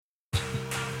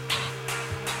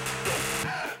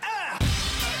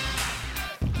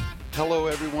Hello,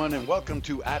 everyone, and welcome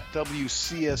to At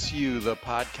WCSU, the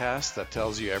podcast that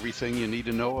tells you everything you need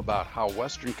to know about how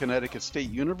Western Connecticut State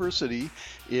University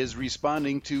is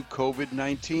responding to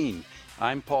COVID-19.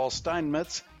 I'm Paul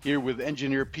Steinmetz, here with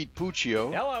engineer Pete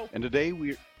Puccio. Hello. And today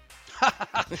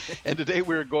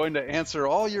we're going to answer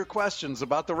all your questions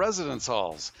about the residence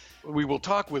halls. We will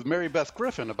talk with Mary Beth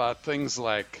Griffin about things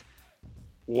like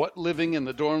what living in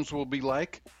the dorms will be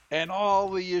like, and all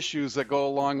the issues that go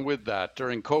along with that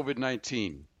during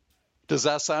COVID-19. Does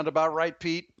that sound about right,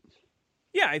 Pete?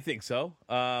 Yeah, I think so.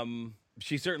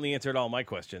 She certainly answered all my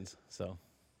questions. So,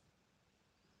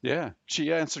 yeah,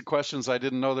 she answered questions I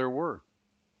didn't know there were.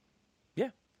 Yeah,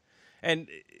 and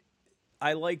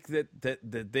I like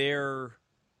that their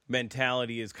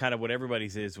mentality is kind of what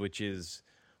everybody's is, which is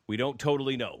we don't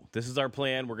totally know. This is our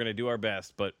plan. We're going to do our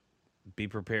best, but be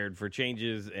prepared for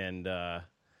changes, and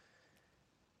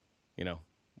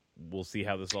we'll see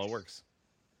how this all works.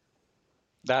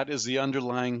 That is the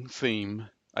underlying theme,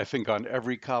 I think, on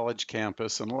every college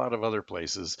campus and a lot of other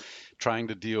places, trying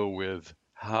to deal with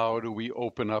how do we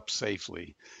open up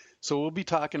safely. So we'll be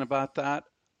talking about that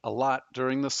a lot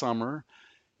during the summer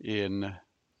in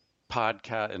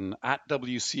podcast and at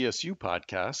WCSU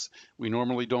podcasts. We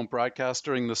normally don't broadcast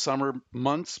during the summer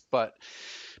months, but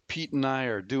Pete and I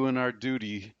are doing our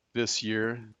duty this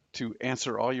year to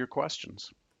answer all your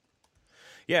questions.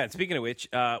 Yeah, and speaking of which,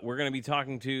 we're going to be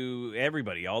talking to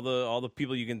everybody, all the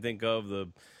people you can think of, the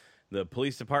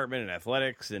police department and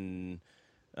athletics and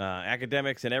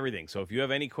academics and everything. So if you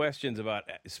have any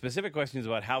specific questions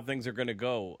about how things are going to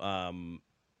go,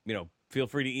 feel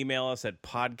free to email us at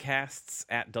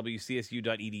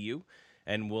podcasts@wcsu.edu,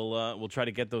 and we'll try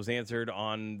to get those answered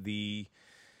on the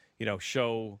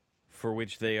show for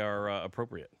which they are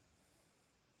appropriate.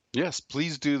 Yes,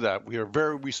 please do that. We are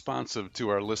very responsive to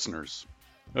our listeners.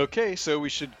 Okay, so we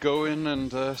should go in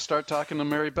and start talking to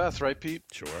Mary Beth, right, Pete?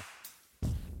 Sure.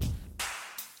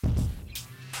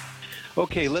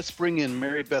 Okay, let's bring in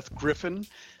Mary Beth Griffin,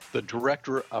 the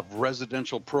Director of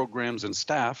Residential Programs and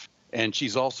Staff, and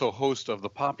she's also host of the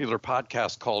popular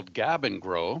podcast called Gab and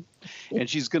Grow, and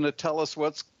she's going to tell us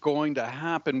what's going to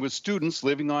happen with students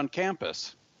living on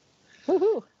campus.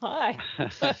 Woohoo! Hi.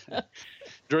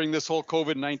 During this whole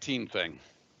COVID-19 thing.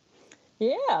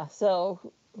 Yeah, so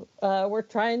we're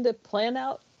trying to plan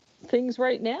out things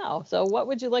right now. So what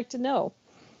would you like to know?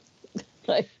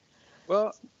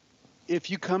 Well, if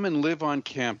you come and live on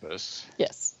campus,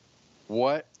 yes,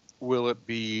 what will it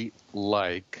be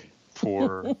like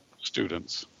for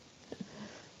students?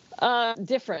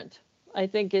 Different, I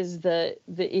think, is the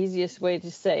easiest way to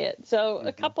say it. So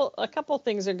a couple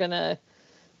things are going to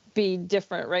be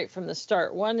different right from the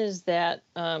start. One is that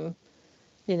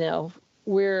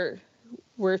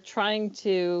we're trying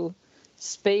to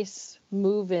space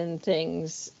move-in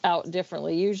things out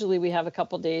differently. Usually we have a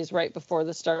couple days right before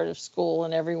the start of school,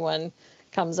 and everyone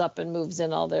comes up and moves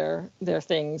in all their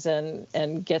things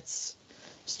and gets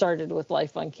started with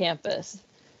life on campus.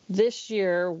 This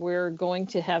year we're going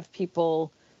to have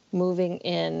people moving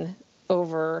in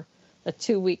over a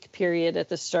 2-week period at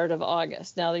the start of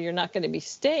August. Now, you're not going to be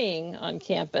staying on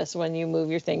campus when you move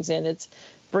your things in. It's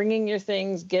bringing your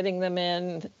things, getting them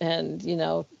in,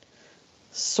 and,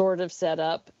 sort of set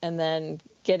up, and then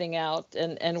getting out,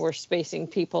 and we're spacing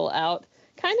people out,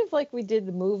 kind of like we did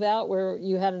the move out, where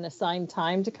you had an assigned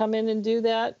time to come in and do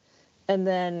that, and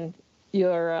then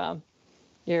you're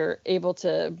able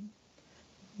to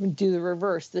do the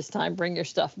reverse this time, bring your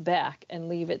stuff back and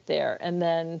leave it there, and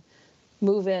then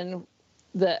move in.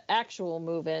 The actual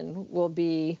move-in will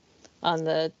be on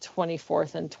the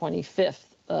 24th and 25th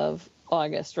of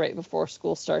August, right before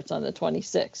school starts on the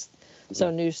 26th. So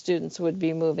new students would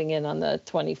be moving in on the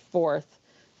 24th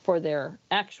for their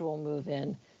actual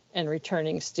move-in, and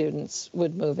returning students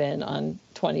would move in on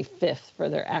 25th for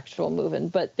their actual move-in.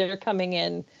 But they're coming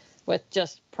in with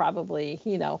just probably,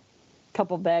 a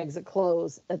couple bags of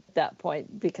clothes at that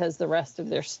point, because the rest of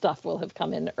their stuff will have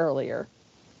come in earlier.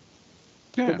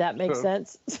 Yeah, did that make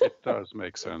sense? It does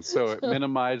make sense. So it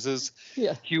minimizes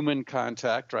human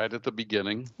contact right at the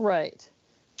beginning. Right.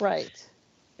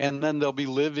 And then they'll be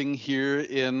living here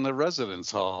in the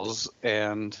residence halls.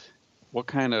 And what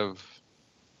kind of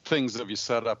things have you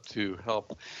set up to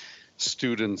help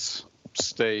students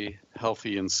stay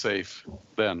healthy and safe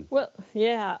then? Well,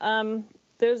 yeah.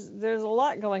 There's a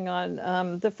lot going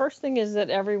on. The first thing is that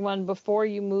everyone, before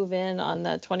you move in on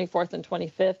the 24th and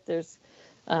 25th, there's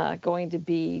going to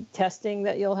be testing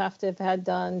that you'll have to have had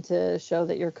done to show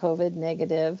that you're COVID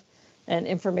negative. and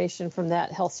information from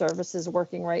that. Health Services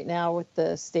working right now with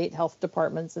the state health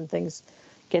departments and things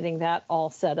getting that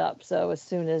all set up. So as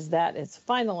soon as that is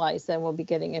finalized, then we'll be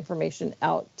getting information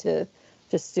out to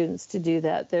students to do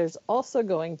that. There's also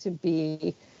going to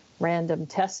be random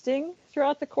testing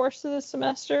throughout the course of the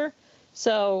semester.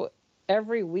 So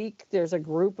every week there's a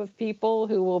group of people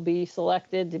who will be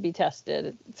selected to be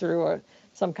tested through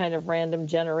some kind of random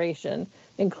generation,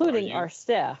 including our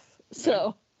staff.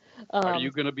 So are you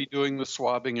going to be doing the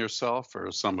swabbing yourself, or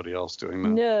is somebody else doing that?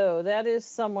 No, that is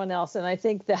someone else. And I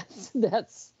think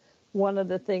that's one of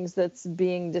the things that's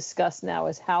being discussed now,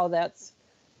 is how that's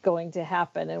going to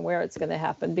happen and where it's going to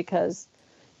happen, because,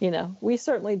 we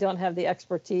certainly don't have the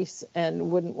expertise and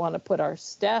wouldn't want to put our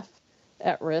staff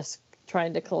at risk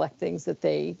trying to collect things that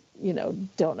they,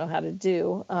 don't know how to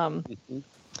do.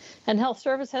 And health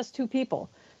service has 2 people.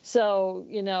 So,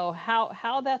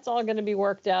 how that's all going to be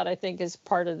worked out, I think, is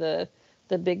part of the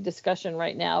big discussion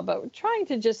right now. But we're trying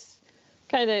to just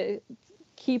kind of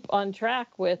keep on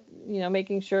track with,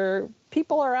 making sure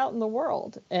people are out in the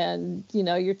world. And,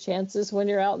 your chances when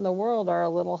you're out in the world are a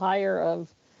little higher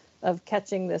of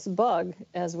catching this bug,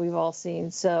 as we've all seen.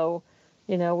 So,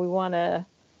 we want to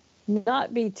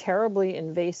not be terribly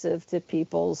invasive to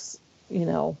people's,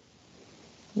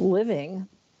 living,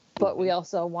 but we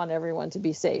also want everyone to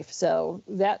be safe. So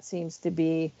that seems to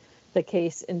be the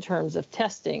case in terms of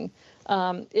testing.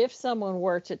 If someone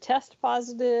were to test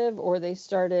positive, or they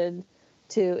started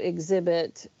to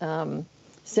exhibit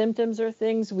symptoms or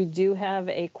things, we do have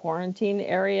a quarantine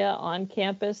area on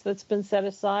campus that's been set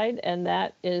aside, and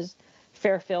that is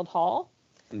Fairfield Hall.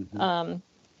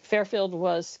 Fairfield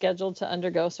was scheduled to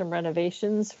undergo some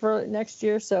renovations for next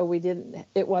year, so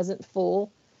it wasn't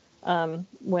full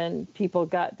when people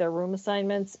got their room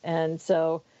assignments. And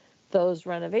so those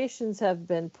renovations have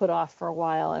been put off for a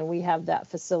while, and we have that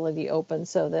facility open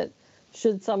so that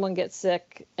should someone get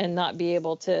sick and not be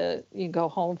able to go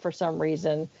home for some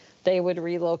reason, they would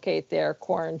relocate their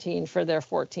quarantine for their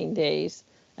 14 days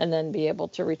and then be able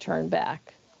to return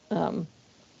back.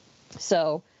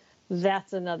 So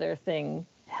that's another thing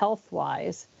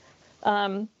health-wise.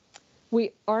 Some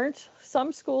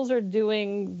schools are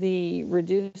doing the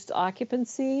reduced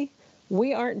occupancy.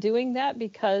 We aren't doing that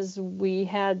because we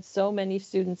had so many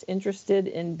students interested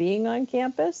in being on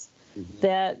campus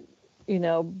that,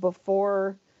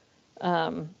 before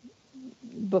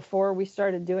we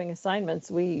started doing assignments,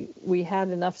 we had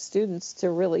enough students to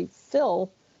really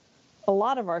fill a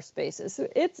lot of our spaces.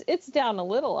 It's down a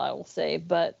little, I will say,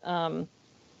 but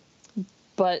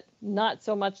not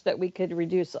so much that we could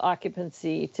reduce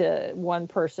occupancy to one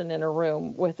person in a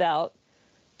room without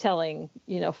telling,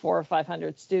 400 or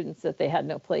 500 students that they had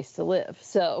no place to live.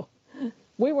 So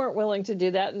we weren't willing to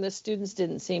do that, and the students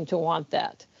didn't seem to want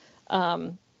that.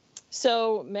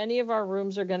 So many of our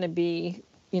rooms are going to be,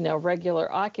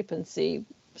 regular occupancy.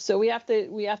 So we have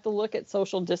to look at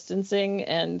social distancing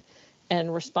and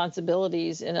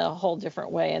responsibilities in a whole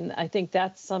different way. And I think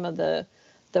that's some of the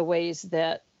ways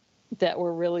that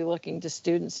we're really looking to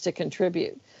students to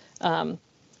contribute. In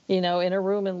a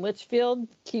room in Litchfield,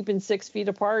 keeping 6 feet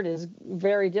apart is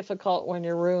very difficult when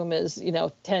your room is,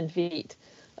 10 feet.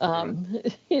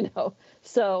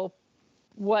 So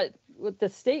what the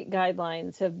state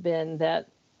guidelines have been that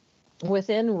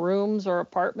within rooms or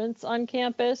apartments on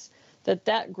campus,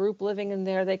 that group living in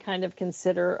there, they kind of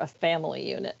consider a family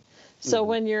unit. So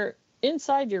when you're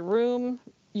inside your room,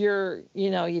 you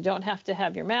don't have to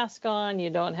have your mask on. You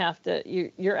don't have to,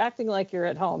 you're acting like you're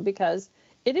at home because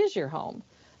it is your home.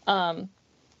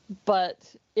 But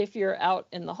if you're out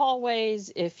in the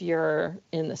hallways, if you're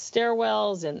in the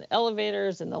stairwells, in the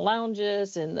elevators, in the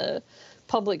lounges, in the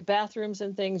public bathrooms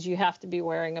and things, you have to be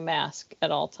wearing a mask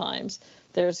at all times.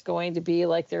 There's going to be,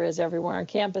 like there is everywhere on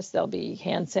campus, there'll be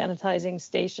hand sanitizing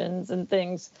stations and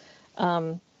things.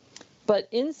 But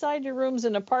inside your rooms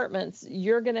and apartments,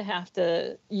 you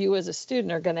as a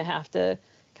student are going to have to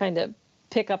kind of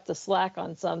pick up the slack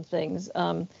on some things.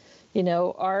 Our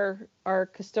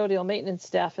custodial maintenance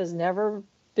staff has never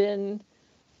been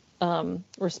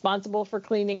responsible for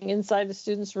cleaning inside the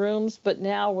students' rooms, but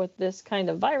now with this kind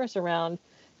of virus around,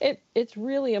 it's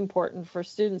really important for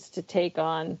students to take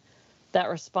on that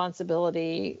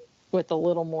responsibility with a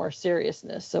little more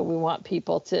seriousness. So we want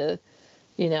people to,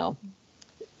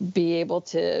 be able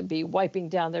to be wiping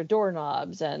down their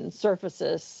doorknobs and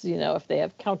surfaces, if they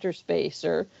have counter space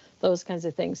or those kinds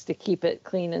of things, to keep it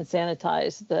clean and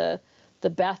sanitized. The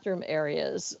bathroom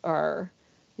areas are,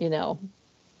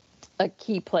 a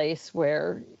key place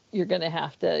where you're going to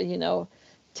have to,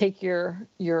 take your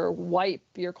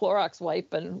Clorox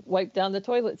wipe and wipe down the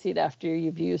toilet seat after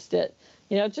you've used it.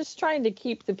 Just trying to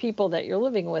keep the people that you're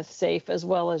living with safe as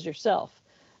well as yourself.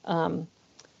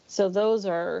 So those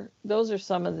are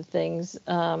some of the things.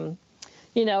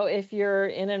 You know, if you're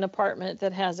in an apartment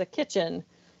that has a kitchen,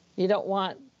 you don't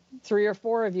want 3 or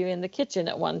 4 of you in the kitchen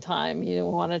at one time. You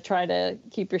want to try to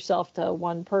keep yourself to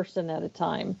one person at a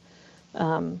time.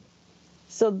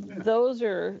 So those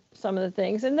are some of the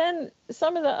things. And then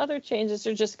some of the other changes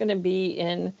are just going to be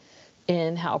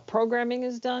in how programming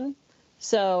is done.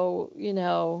 So, you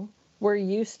know, we're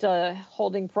used to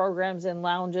holding programs in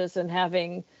lounges and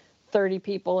having 30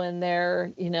 people in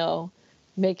there, you know,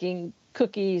 making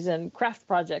cookies and craft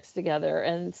projects together.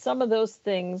 And some of those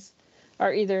things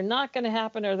are either not going to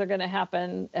happen, or they're going to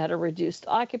happen at a reduced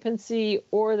occupancy,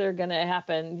 or they're going to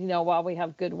happen, you know, while we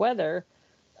have good weather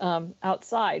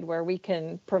outside, where we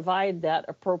can provide that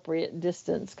appropriate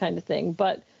distance kind of thing.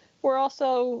 But we're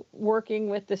also working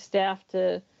with the staff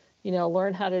to, you know,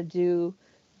 learn how to do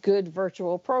good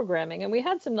virtual programming. And we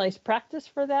had some nice practice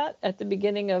for that at the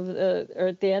beginning of or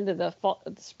at the end of the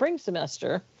spring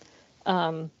semester,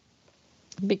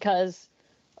 because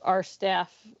our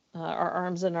staff, our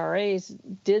ARMs and RAs,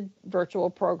 did virtual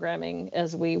programming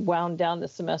as we wound down the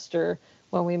semester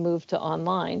when we moved to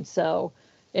online. So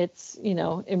it's, you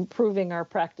know, improving our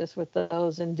practice with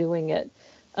those and doing it.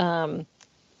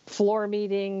 Floor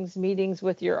meetings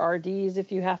with your RDs,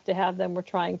 if you have to have them, we're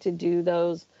trying to do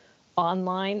those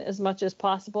online as much as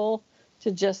possible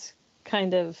to just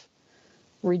kind of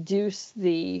reduce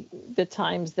the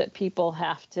times that people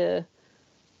have to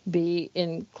be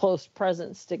in close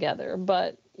presence together.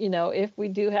 But, you know, if we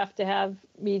do have to have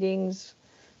meetings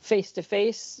face to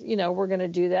face, you know, we're going to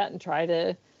do that and try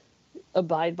to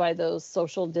abide by those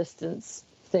social distance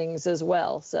things as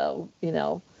well. So, you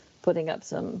know, putting up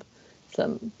some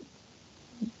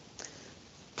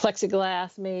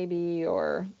plexiglass maybe,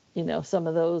 or, you know, some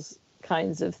of those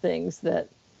kinds of things that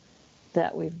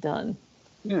we've done.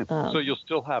 Yeah. So you'll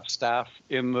still have staff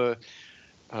in the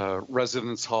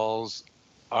residence halls,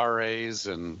 RAs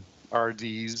and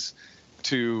RDs,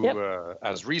 to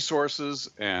as resources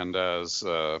and as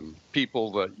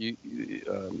people that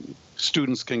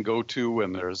students can go to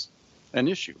when there's an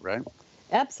issue, right?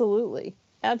 Absolutely.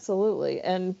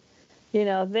 And, you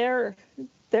know, they're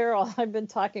all, I've been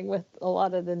talking with a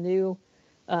lot of the new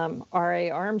RA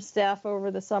ARM staff over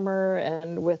the summer,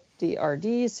 and with the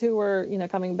RDs who are, you know,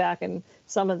 coming back, and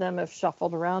some of them have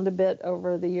shuffled around a bit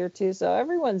over the year too. So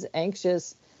everyone's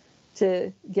anxious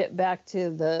to get back to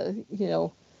the, you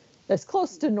know, as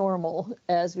close to normal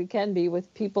as we can be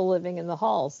with people living in the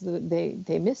halls. They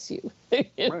miss you.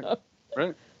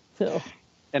 Right. So.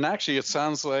 And actually, it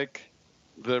sounds like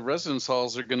the residence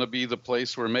halls are going to be the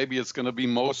place where maybe it's going to be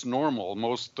most normal,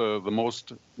 the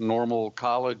most normal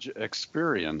college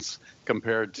experience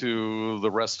compared to the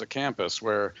rest of campus,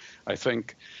 where I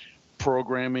think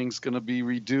programming's going to be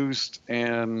reduced,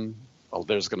 and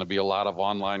there's going to be a lot of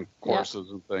online courses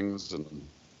and things.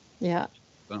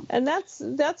 And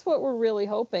that's what we're really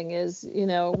hoping is, you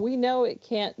know, we know it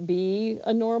can't be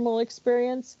a normal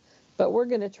experience, but we're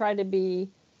going to try to be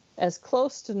as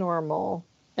close to normal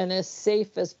and as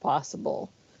safe as possible.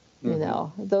 You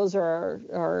know, those are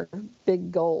our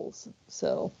big goals.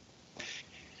 So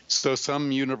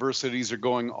some universities are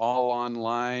going all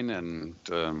online and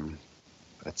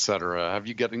et cetera. Have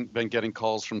you been getting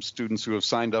calls from students who have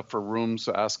signed up for rooms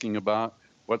asking about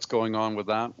what's going on with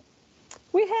that?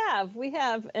 We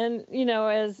have. And, you know,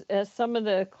 as some of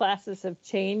the classes have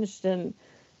changed and,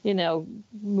 you know,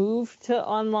 moved to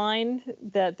online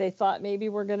that they thought maybe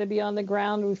were going to be on the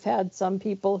ground, we've had some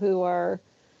people who are,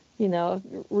 you know,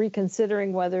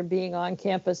 reconsidering whether being on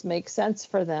campus makes sense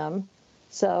for them.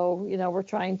 So, you know, we're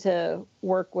trying to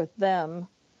work with them.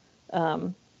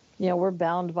 You know, we're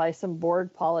bound by some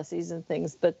board policies and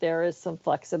things, but there is some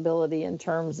flexibility in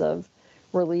terms of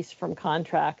release from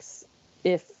contracts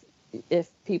if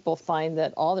people find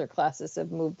that all their classes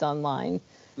have moved online.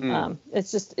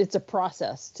 It's a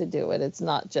process to do it. It's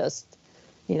not just,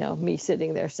 you know, me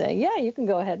sitting there saying, yeah, you can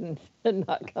go ahead and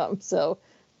not come. So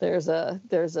there's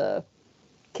a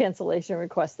cancellation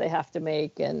request they have to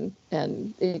make, and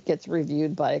it gets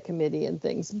reviewed by a committee and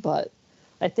things. But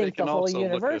I think the whole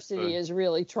university is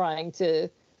really trying to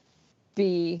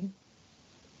be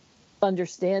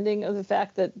understanding of the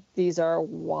fact that these are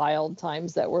wild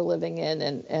times that we're living in,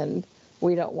 and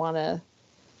we don't want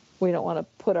to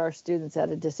put our students at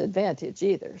a disadvantage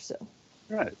either. So,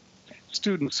 right.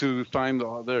 Students who find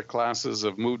their classes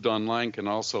have moved online can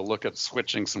also look at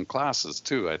switching some classes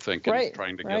too, I think, and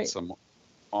trying to get some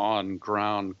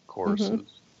on-ground courses.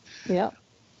 Yeah. At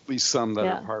least some that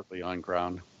are partly on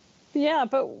ground. Yeah,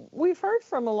 but we've heard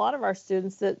from a lot of our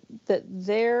students that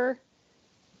they're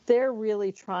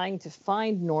really trying to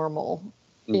find normal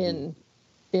in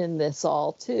in this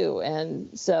all too.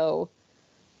 And so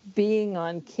being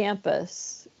on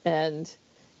campus and,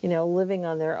 living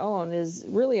on their own is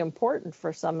really important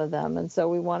for some of them. And so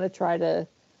we want to try to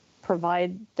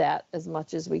provide that as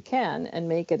much as we can and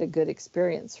make it a good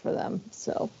experience for them.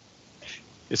 So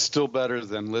It's still better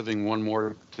than living one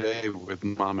more day with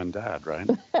mom and dad, right?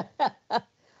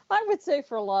 I would say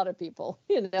for a lot of people,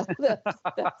 that's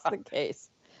the case.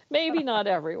 Maybe not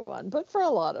everyone, but for a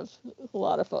lot of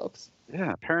folks.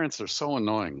 Yeah, parents are so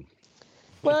annoying.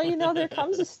 Well, there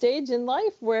comes a stage in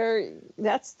life where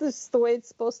that's the way it's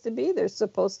supposed to be. There's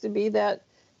supposed to be that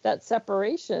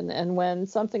separation. And when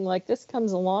something like this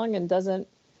comes along and doesn't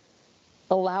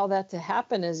allow that to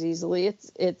happen as easily,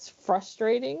 it's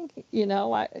frustrating.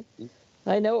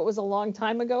 I know it was a long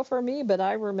time ago for me, but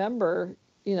I remember,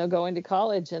 going to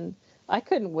college and I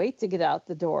couldn't wait to get out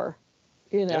the door,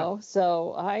 Yeah.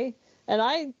 So I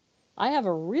have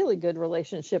a really good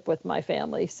relationship with my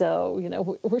family. So,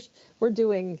 we're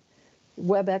doing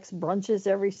WebEx brunches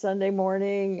every Sunday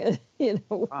morning,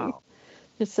 Wow.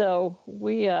 So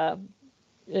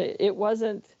it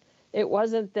wasn't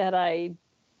that I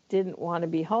didn't want to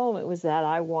be home. It was that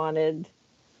I wanted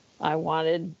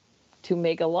to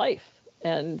make a life.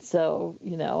 And so,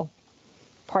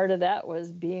 part of that was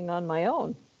being on my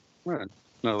own. Right.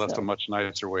 No, that's a So, much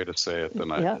nicer way to say it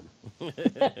than I yeah.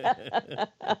 did.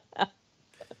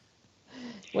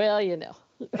 Well,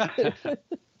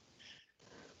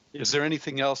 Is there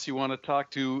anything else you want to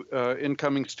talk to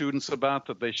incoming students about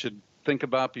that they should think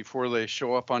about before they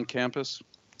show up on campus?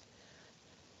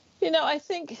 I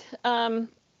think a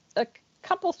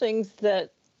couple things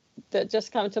that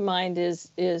just come to mind is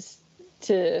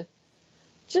to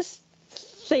just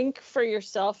think for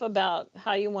yourself about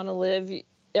how you want to live.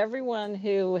 Everyone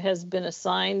who has been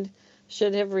assigned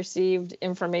should have received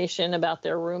information about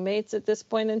their roommates at this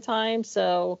point in time.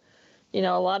 So, a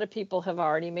lot of people have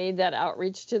already made that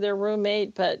outreach to their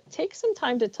roommate, but take some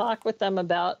time to talk with them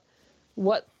about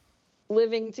what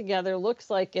living together looks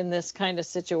like in this kind of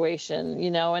situation,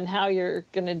 and how you're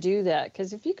going to do that.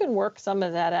 Because if you can work some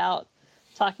of that out,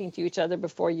 talking to each other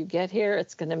before you get here,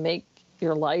 it's going to make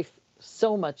your life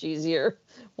so much easier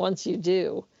once you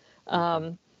do.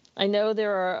 I know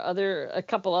there are a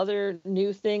couple other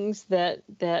new things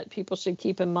that people should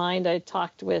keep in mind. I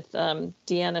talked with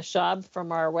Deanna Schaub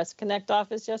from our West Connect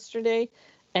office yesterday,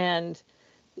 and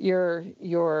your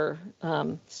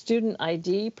student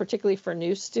ID, particularly for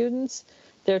new students,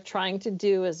 they're trying to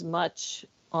do as much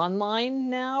online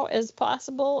now as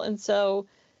possible. And so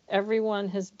everyone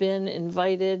has been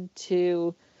invited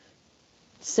to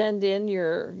send in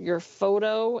your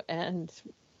photo and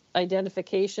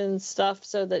identification stuff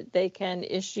so that they can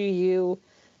issue you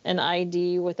an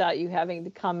ID without you having to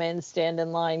come in, stand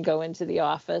in line, go into the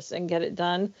office and get it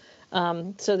done.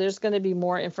 So there's going to be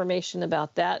more information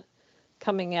about that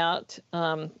coming out.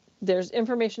 There's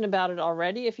information about it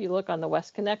already if you look on the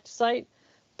West Connect site,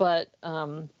 but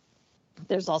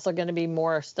there's also going to be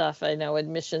more stuff. I know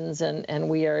admissions and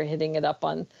we are hitting it up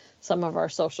on some of our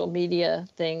social media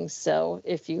things. So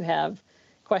if you have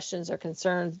questions or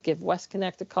concerns, give West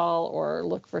Connect a call or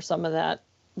look for some of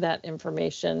that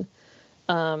information.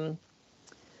 We're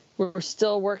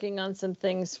still working on some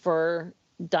things for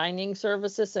dining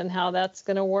services and how that's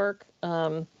going to work.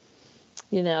 They're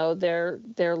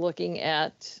looking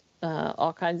at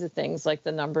all kinds of things like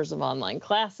the numbers of online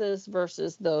classes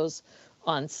versus those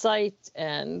on site,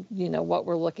 and what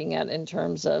we're looking at in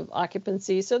terms of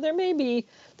occupancy. So there may be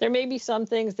some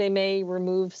things. They may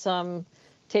remove some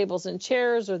tables and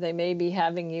chairs, or they may be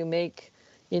having you make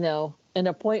an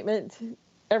appointment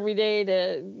every day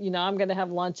to I'm going to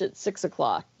have lunch at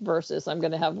 6:00 versus I'm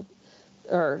going to have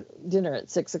or dinner at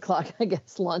 6:00. I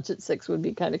guess lunch at 6 would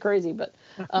be kind of crazy, but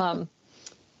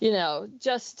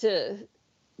just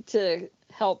to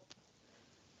help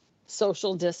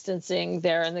social distancing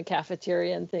there in the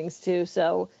cafeteria and things too.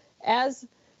 So as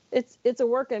it's a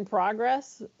work in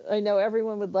progress. I know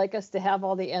everyone would like us to have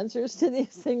all the answers to these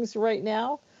things right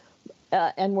now,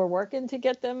 and we're working to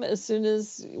get them as soon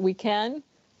as we can,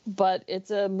 but it's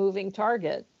a moving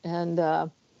target. And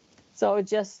so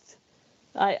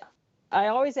I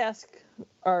always ask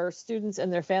our students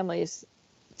and their families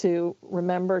to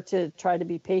remember to try to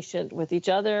be patient with each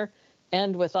other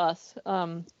and with us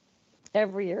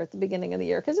every year at the beginning of the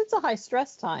year, because it's a high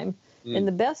stress time in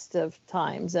the best of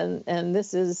times, and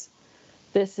this is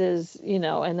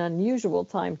an unusual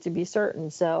time to be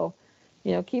certain. So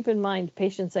keep in mind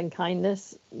patience and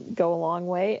kindness go a long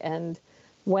way, and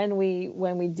when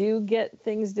we do get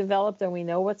things developed and we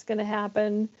know what's going to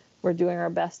happen, we're doing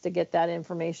our best to get that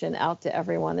information out to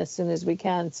everyone as soon as we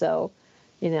can. So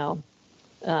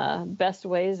best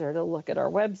ways are to look at our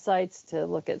websites, to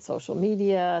look at social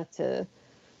media, to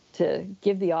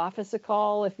give the office a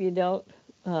call if you don't.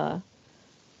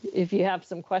 If you have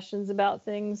some questions about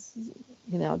things,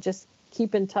 just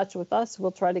keep in touch with us.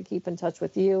 We'll try to keep in touch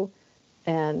with you.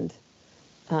 And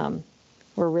we're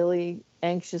really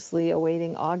anxiously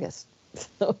awaiting August.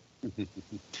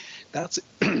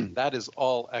 That is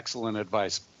all excellent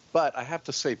advice. But I have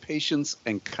to say, patience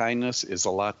and kindness is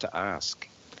a lot to ask.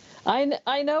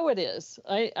 I know it is.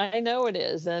 I know it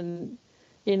is. And,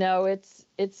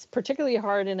 it's particularly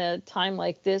hard in a time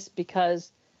like this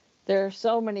because there are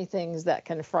so many things that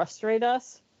can frustrate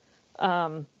us.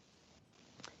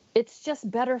 It's just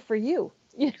better for you.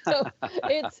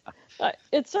 It's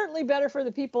certainly better for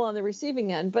the people on the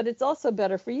receiving end, but it's also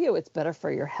better for you. It's better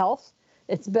for your health.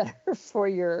 It's better for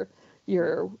your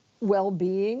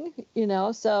well-being,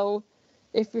 So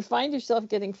if you find yourself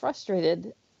getting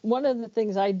frustrated, one of the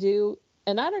things I do,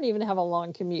 and I don't even have a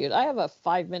long commute. I have a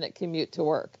 5-minute commute to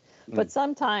work, but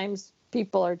sometimes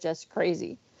people are just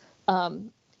crazy.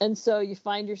 And so you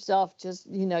find yourself just,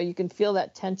 you can feel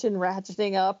that tension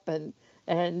ratcheting up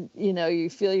and you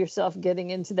feel yourself getting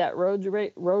into that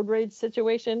road rage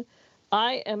situation.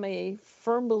 I am a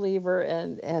firm believer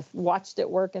and have watched it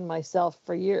work in myself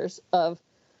for years of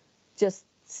just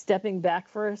stepping back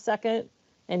for a second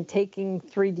and taking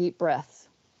 3 deep breaths.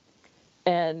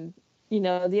 And,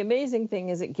 the amazing thing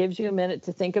is it gives you a minute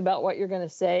to think about what you're going to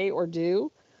say or do.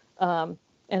 And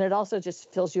it also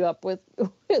just fills you up with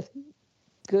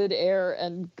good air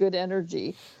and good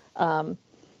energy.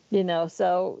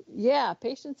 So yeah,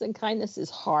 patience and kindness is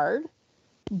hard,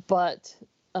 but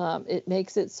it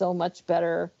makes it so much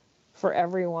better for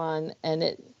everyone. And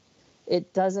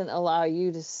it doesn't allow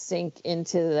you to sink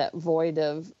into that void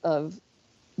of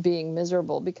being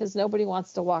miserable, because nobody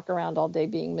wants to walk around all day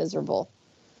being miserable.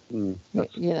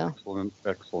 That's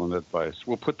excellent advice.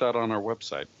 We'll put that on our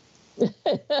website.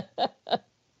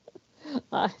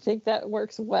 I think that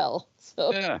works well.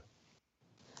 So. Yeah,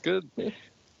 good.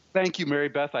 Thank you, Mary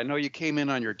Beth. I know you came in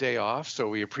on your day off, so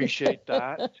we appreciate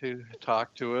that to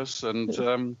talk to us,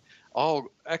 and all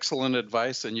excellent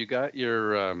advice. And you got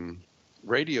your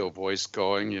radio voice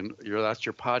going. That's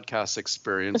your podcast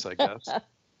experience, I guess.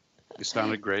 You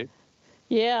sounded great.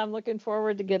 Yeah, I'm looking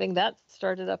forward to getting that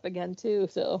started up again too.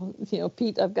 So,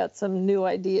 Pete, I've got some new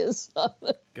ideas.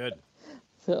 Good.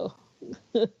 So.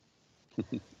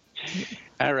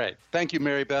 All right. Thank you,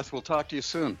 Mary Beth. We'll talk to you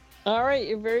soon. All right.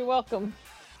 You're very welcome.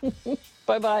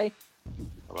 Bye-bye.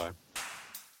 Bye-bye.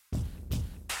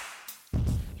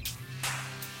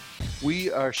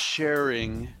 We are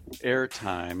sharing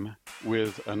airtime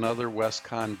with another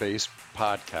WestCon-based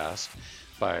podcast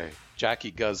by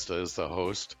Jackie Guzda is the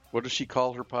host. What does she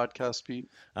call her podcast, Pete?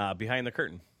 Behind the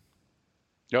Curtain.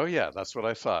 Oh, yeah, that's what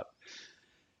I thought.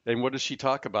 And what does she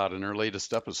talk about in her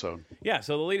latest episode? Yeah,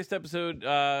 so the latest episode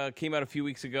came out a few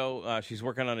weeks ago. She's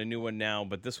working on a new one now,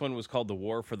 but this one was called The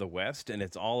War for the West, and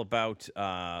it's all about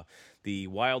the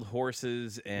wild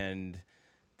horses and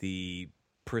the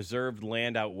preserved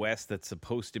land out west that's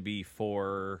supposed to be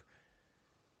for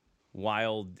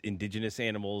wild indigenous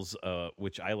animals,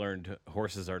 which I learned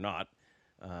horses are not.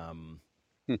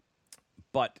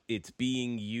 But it's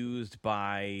being used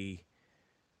by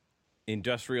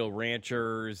industrial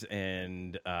ranchers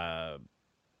and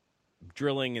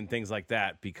drilling and things like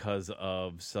that because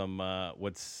of some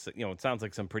it sounds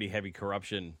like some pretty heavy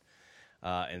corruption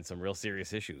and some real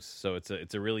serious issues. So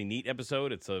it's a really neat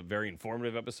episode. It's a very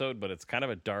informative episode, but it's kind of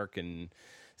a dark and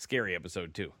scary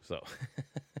episode too. So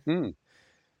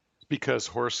because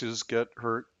horses get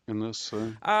hurt in this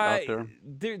out there?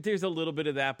 There's a little bit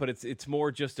of that, but it's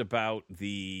more just about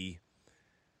the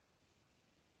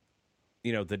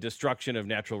the destruction of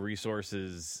natural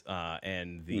resources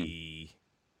and the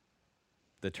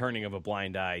turning of a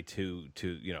blind eye to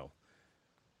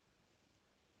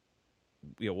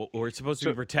we're supposed to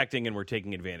be protecting and we're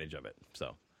taking advantage of it.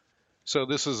 So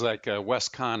this is like a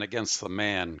WestCon against the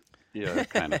man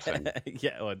kind of thing.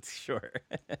 Yeah, well, sure.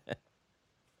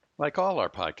 Like all our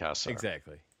podcasts are.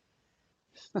 Exactly.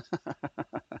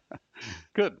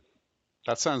 Good.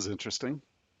 That sounds interesting.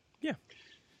 Yeah.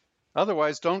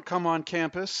 Otherwise, don't come on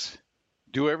campus.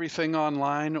 Do everything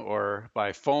online or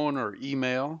by phone or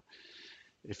email.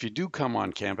 If you do come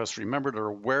on campus, remember to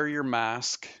wear your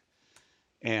mask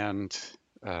and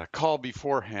call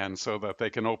beforehand so that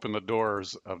they can open the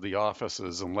doors of the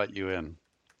offices and let you in.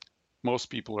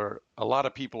 A lot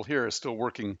of people here are still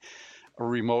working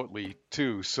remotely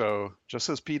too, so just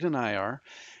as Pete and I are.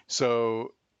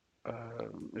 So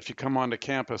if you come onto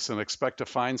campus and expect to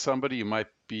find somebody, you might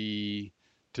be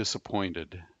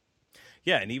disappointed.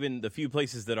 Yeah, and even the few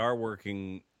places that are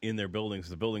working in their buildings,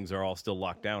 the buildings are all still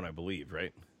locked down, I believe,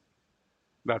 right?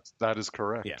 That is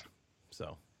correct. Yeah.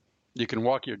 So You can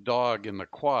walk your dog in the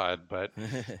quad, but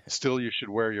still you should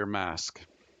wear your mask.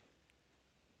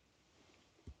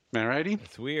 Alrighty?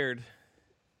 it's weird.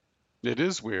 It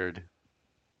is weird.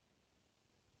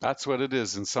 That's what it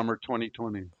is in summer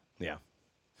 2020. Yeah.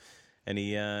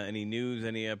 Any news,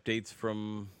 any updates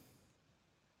from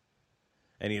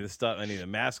any of the stuff, any of the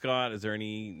mascot? Is there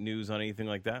any news on anything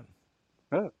like that?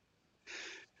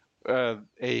 A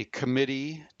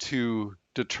committee to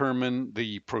determine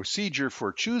the procedure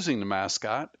for choosing the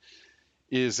mascot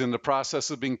is in the process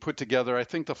of being put together. I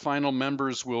think the final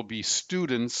members will be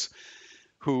students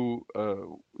who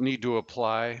need to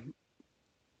apply.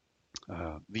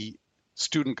 The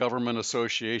Student Government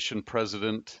Association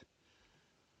president,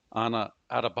 Anna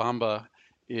Adabamba,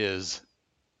 has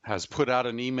put out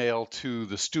an email to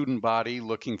the student body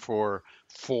looking for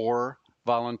 4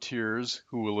 volunteers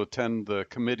who will attend the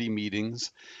committee meetings.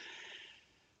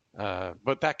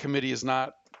 But that committee is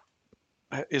not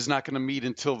going to meet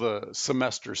until the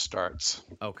semester starts.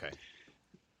 Okay.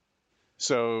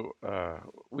 So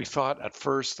we thought at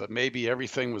first that maybe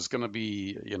everything was going to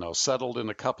be, settled in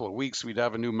a couple of weeks. We'd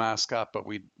have a new mascot, but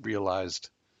we realized,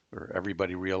 or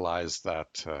everybody realized,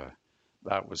 that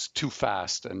that was too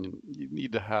fast, and you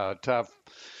need to have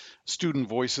student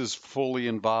voices fully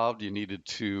involved. You needed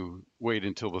to wait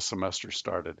until the semester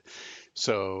started.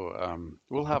 So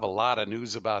we'll have a lot of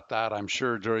news about that, I'm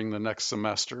sure, during the next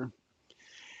semester.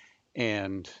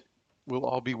 And we'll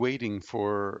all be waiting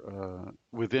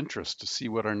with interest to see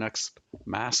what our next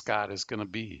mascot is going to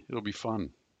be. It'll be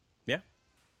fun. Yeah.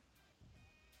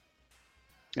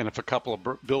 And if a couple of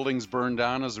buildings burn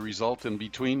down as a result in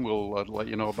between, we'll let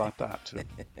you know about that too.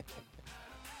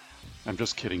 I'm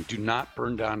just kidding. Do not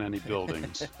burn down any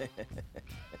buildings.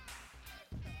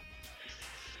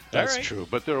 That's right. true,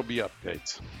 but there will be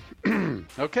updates.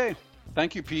 Okay.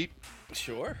 Thank you, Pete.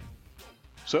 Sure.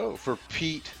 So for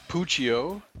Pete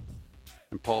Puccio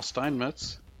and Paul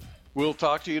Steinmetz, we'll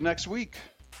talk to you next week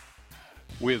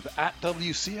with At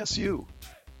WCSU.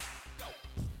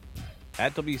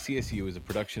 At WCSU is a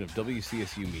production of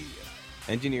WCSU Media,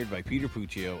 engineered by Peter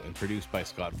Puccio and produced by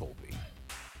Scott Volpe.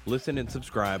 Listen and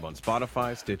subscribe on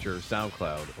Spotify, Stitcher,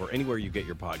 SoundCloud, or anywhere you get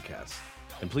your podcasts.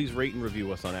 And please rate and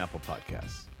review us on Apple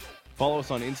Podcasts. Follow us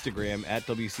on Instagram at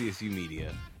WCSU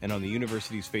Media and on the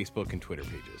university's Facebook and Twitter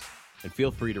pages. And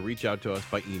feel free to reach out to us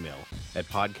by email at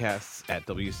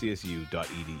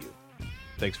podcasts@wcsu.edu.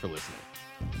 Thanks for listening.